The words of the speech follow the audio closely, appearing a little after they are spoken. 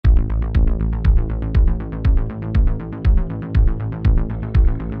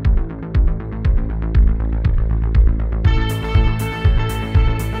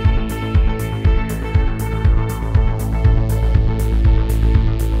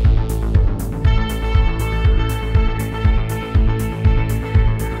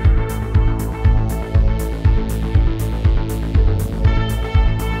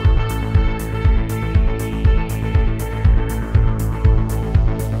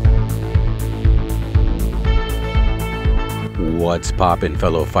What's poppin',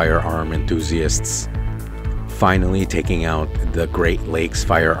 fellow firearm enthusiasts? Finally taking out the Great Lakes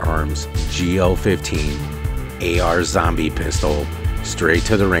Firearms GL15 AR zombie pistol straight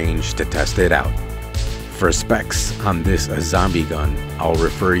to the range to test it out. For specs on this zombie gun, I'll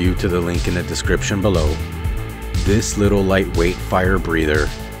refer you to the link in the description below. This little lightweight fire breather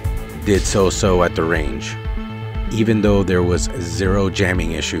did so at the range. Even though there was zero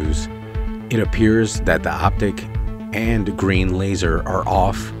jamming issues, it appears that the optic and green laser are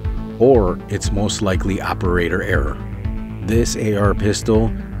off, or it's most likely operator error. This AR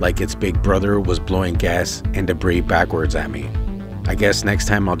pistol, like its big brother, was blowing gas and debris backwards at me. I guess next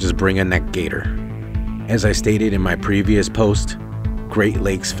time I'll just bring a neck gaiter. As I stated in my previous post, Great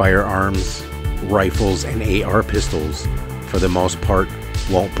Lakes Firearms, rifles, and AR pistols, for the most part,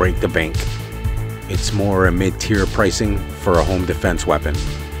 won't break the bank. It's more a mid-tier pricing for a home defense weapon.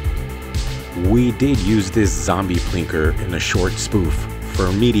 We did use this zombie plinker in a short spoof for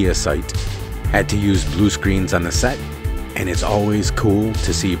a media site. Had to use blue screens on the set, and it's always cool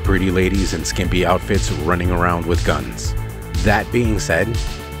to see pretty ladies in skimpy outfits running around with guns. That being said,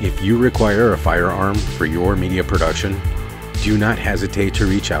 if you require a firearm for your media production, do not hesitate to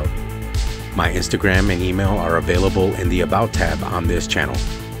reach out. My Instagram and email are available in the About tab on this channel.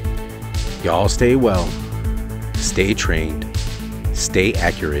 Y'all stay well, stay trained, stay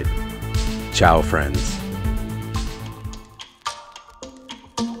accurate. Ciao, friends.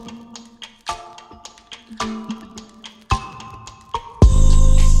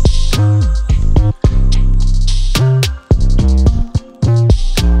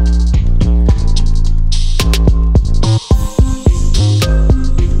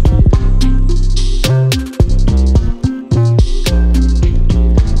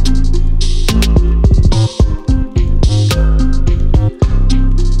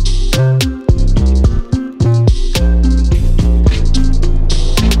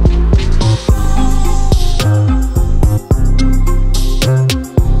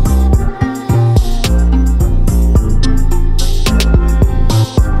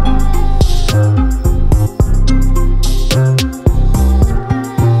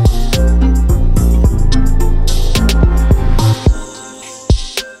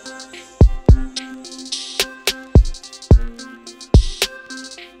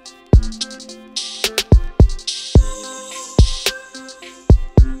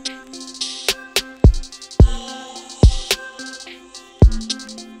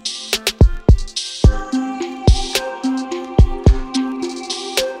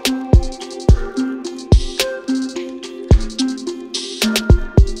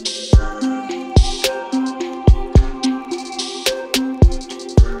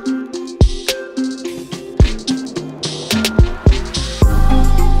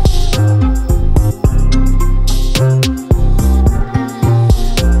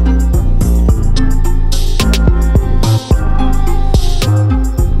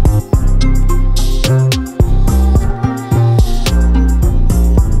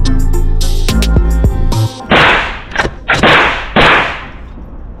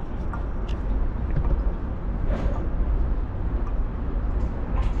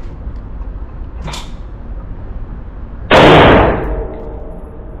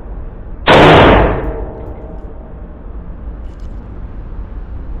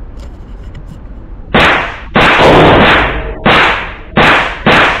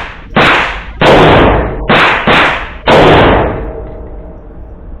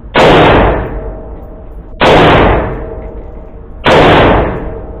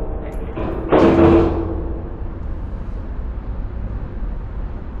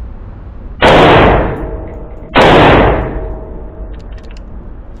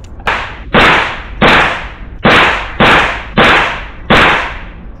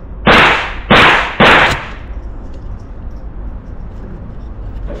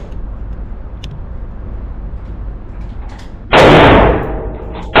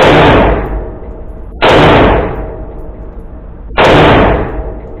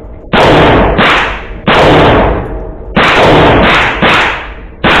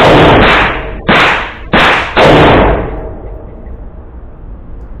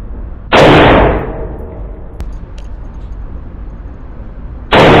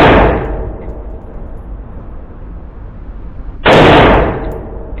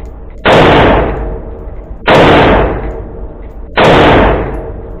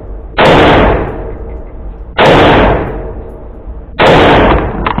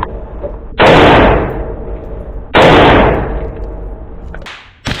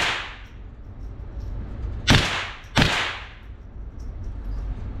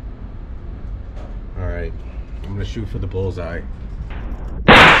 I'm gonna shoot for the bullseye.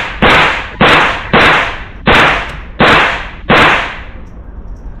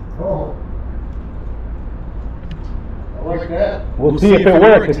 Oh. I like that. We'll see if it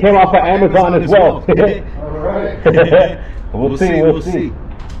works. It came off of Amazon as well. All right. We'll see.